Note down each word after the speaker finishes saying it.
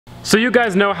So you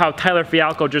guys know how Tyler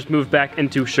Fialko just moved back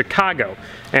into Chicago,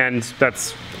 and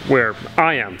that's where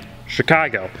I am,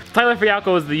 Chicago. Tyler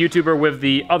Fialko is the YouTuber with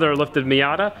the other lifted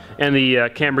Miata and the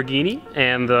Lamborghini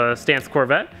and the Stance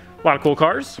Corvette. A lot of cool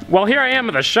cars. Well, here I am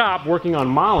at the shop working on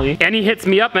Molly, and he hits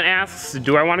me up and asks,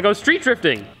 do I want to go street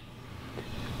drifting?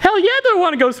 Hell yeah, do I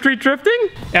want to go street drifting?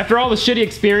 After all the shitty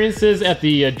experiences at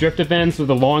the drift events with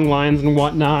the long lines and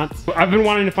whatnot, I've been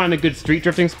wanting to find a good street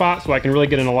drifting spot so I can really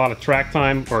get in a lot of track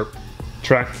time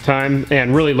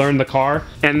and really learn the car.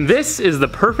 And this is the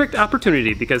perfect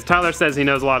opportunity because Tyler says he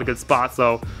knows a lot of good spots,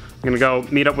 so I'm gonna go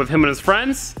meet up with him and his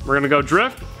friends. We're gonna go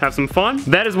drift, have some fun.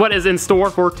 That is what is in store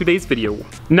for today's video.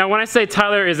 Now, when I say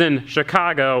Tyler is in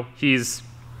Chicago, he's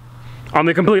on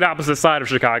the complete opposite side of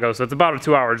Chicago, so it's about a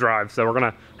 2-hour drive. So we're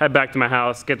gonna head back to my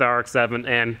house, get the RX7,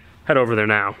 and head over there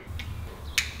now.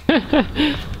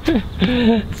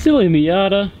 Silly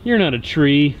Miata, you're not a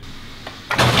tree.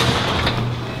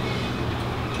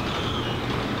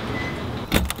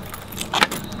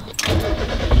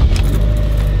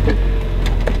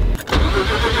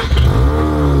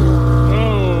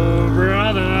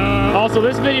 So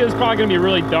this video is probably gonna be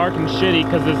really dark and shitty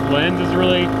because this lens is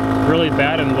really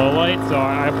bad in low light, so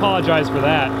I apologize for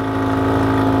that.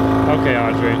 Okay,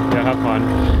 Audrey, yeah, have fun.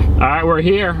 All right, we're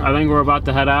here. I think we're about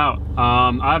to head out.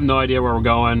 I have no idea where we're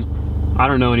going. I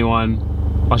don't know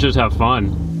anyone. Let's just have fun.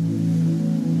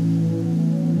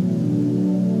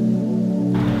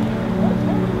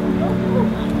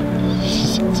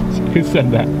 Who said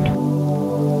that?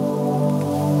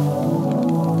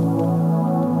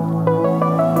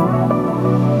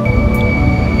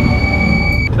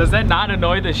 Does that not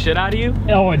annoy the shit out of you?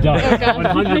 Oh, it does.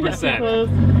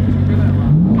 100%.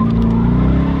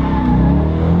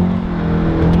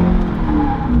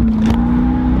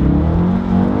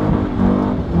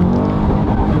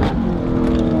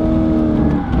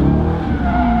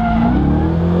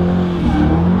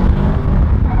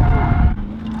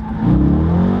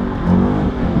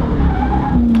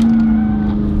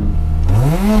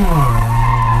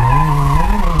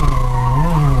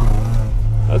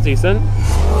 That's decent.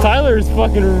 Tyler's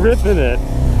fucking ripping it.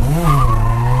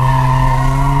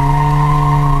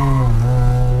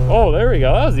 Oh, there we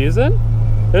go. That was decent.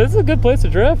 This is a good place to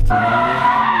drift.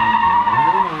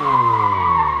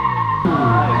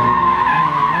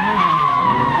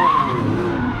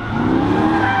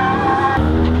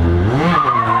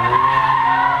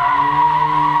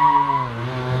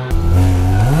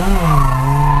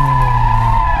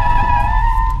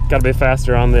 Gotta be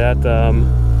faster on that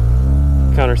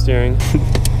counter steering.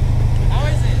 How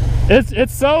is it?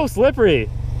 It's so slippery.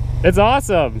 It's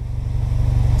awesome.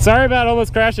 Sorry about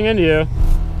almost crashing into you.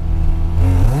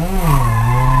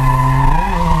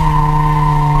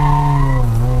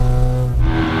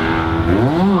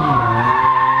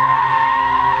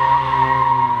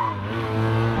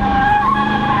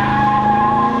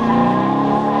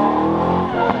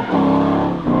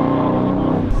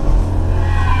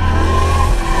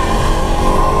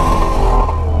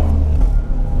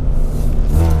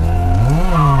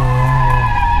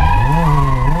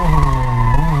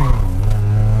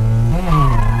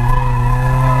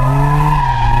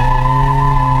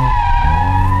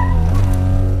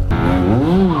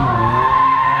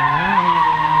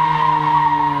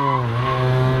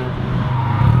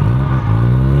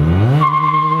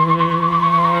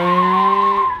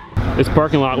 This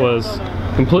parking lot was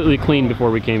completely clean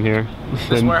before we came here.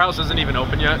 This warehouse isn't even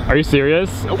open yet. Are you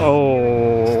serious? Nope.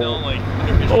 Oh. Still like.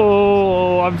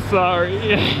 Oh, I'm sorry.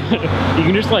 You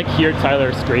can just like hear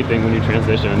Tyler scraping when you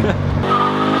transition.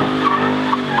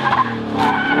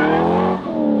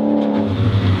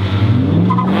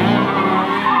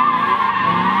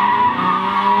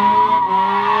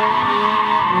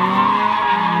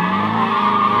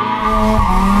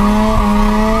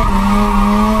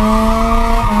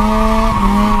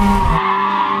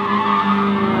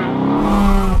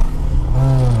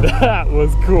 That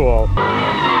was cool.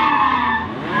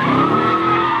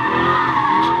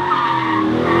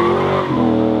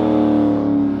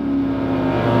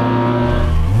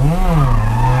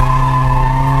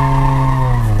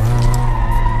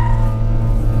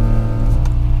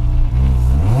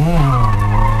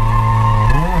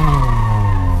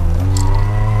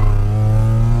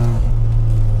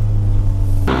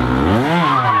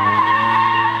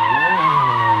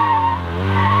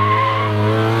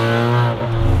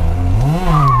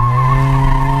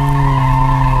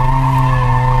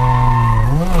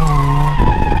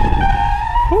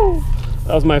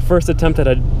 That was my first attempt at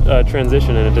a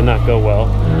transition and it did not go well.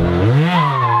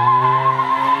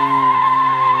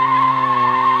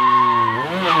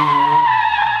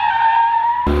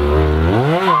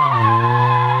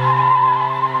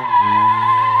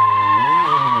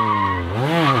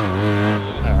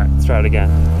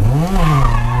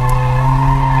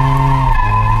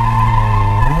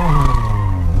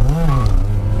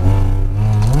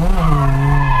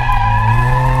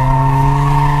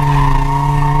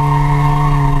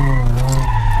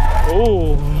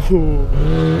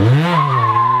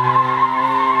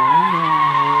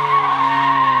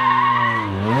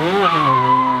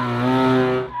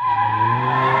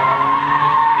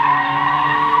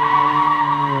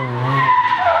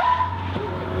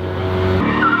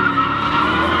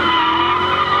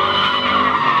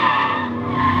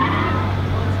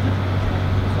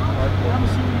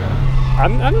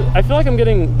 I feel like I'm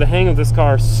getting the hang of this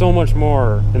car so much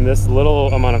more in this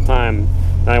little amount of time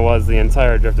than I was the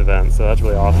entire drift event, so that's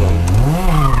really awesome.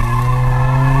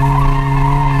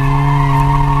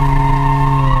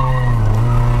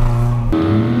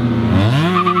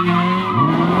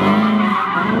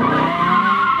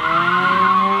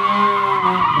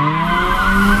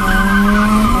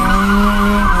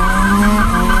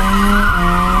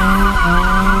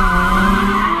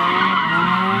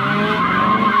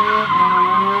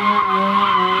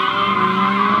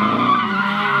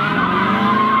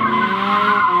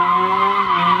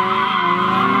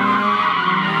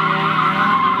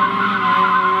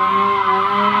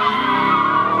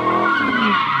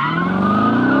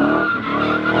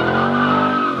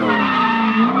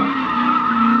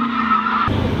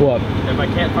 What? If I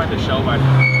can't find the shelf, I...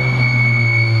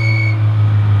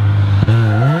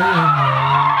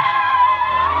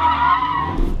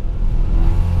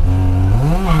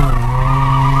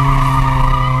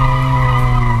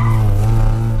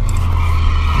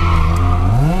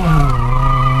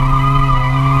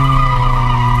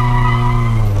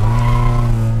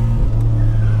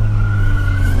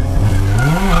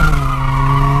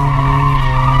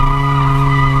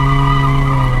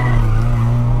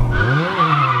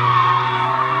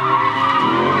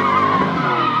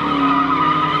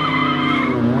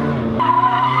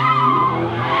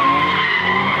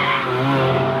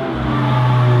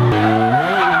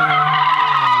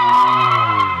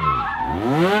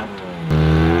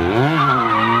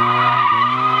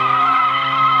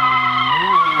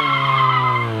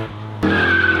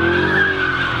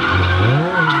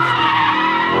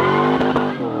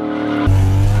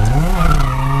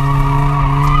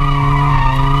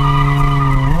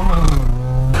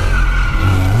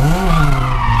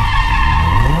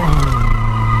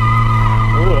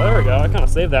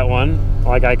 Saved that one.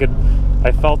 Like I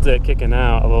felt it kicking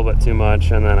out a little bit too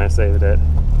much, and then I saved it.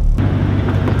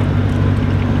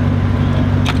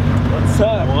 What's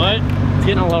up? What? It's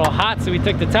getting a little hot, so we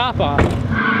took the top off.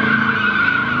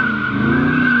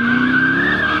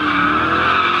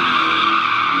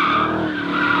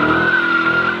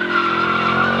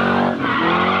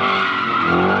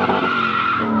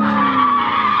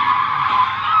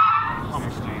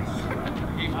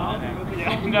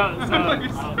 No,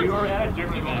 so we were at a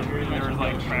drifting event here and there was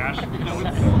like trash.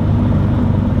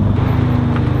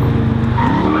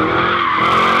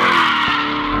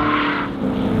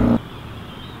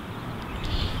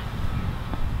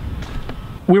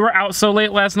 We were out so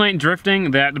late last night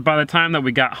drifting that by the time that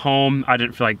we got home, I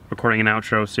didn't feel like recording an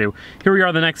outro, so here we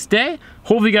are the next day.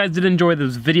 Hopefully you guys did enjoy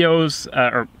those videos,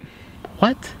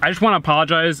 what? I just want to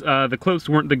apologize, the clips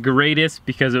weren't the greatest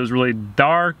because it was really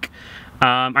dark.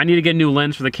 I need to get a new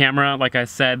lens for the camera. Like I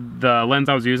said, the lens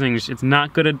I was using, it's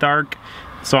not good at dark.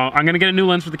 So I'm gonna get a new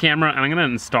lens for the camera and I'm gonna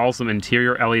install some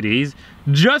interior LEDs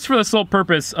just for the sole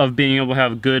purpose of being able to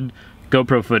have good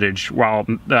GoPro footage while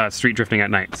street drifting at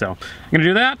night. So I'm gonna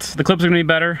do that. The clips are gonna be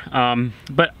better.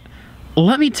 But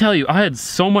let me tell you, I had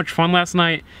so much fun last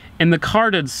night and the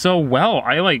car did so well.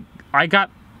 I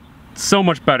got so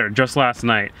much better just last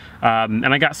night. And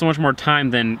I got so much more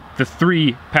time than the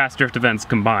 3 past drift events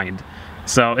combined.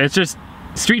 So it's just,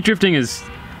 street drifting is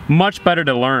much better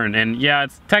to learn, and yeah,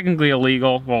 it's technically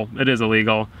illegal. Well, it is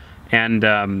illegal, and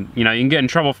you know, you can get in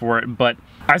trouble for it, but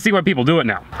I see why people do it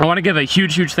now. I want to give a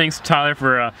huge thanks to Tyler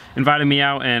for inviting me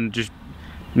out and just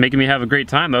making me have a great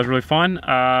time. That was really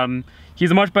fun.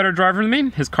 He's a much better driver than me.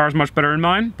 His car's much better than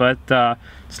mine, but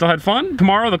still had fun.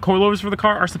 Tomorrow, the coilovers for the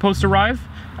car are supposed to arrive.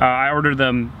 I ordered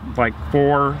them like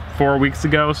four weeks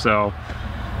ago, so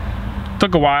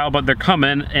took a while, but they're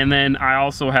coming. And then I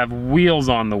also have wheels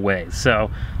on the way, so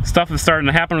stuff is starting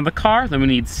to happen with the car. Then we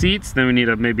need seats, then we need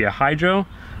maybe a hydro,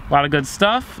 a lot of good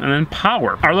stuff, and then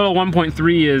power. Our little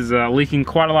 1.3 is leaking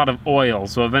quite a lot of oil,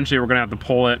 so eventually we're gonna have to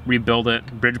pull it, rebuild it,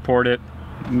 Bridgeport it,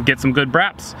 and get some good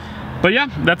braps. But yeah,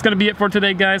 that's gonna be it for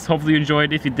today, guys. Hopefully you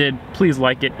enjoyed. If you did, please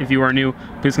like it. If you are new,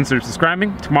 please consider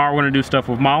subscribing. Tomorrow we're gonna do stuff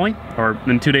with Molly, or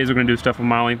in 2 days we're gonna do stuff with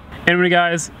Molly. Anyway,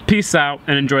 guys, peace out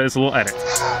and enjoy this little edit.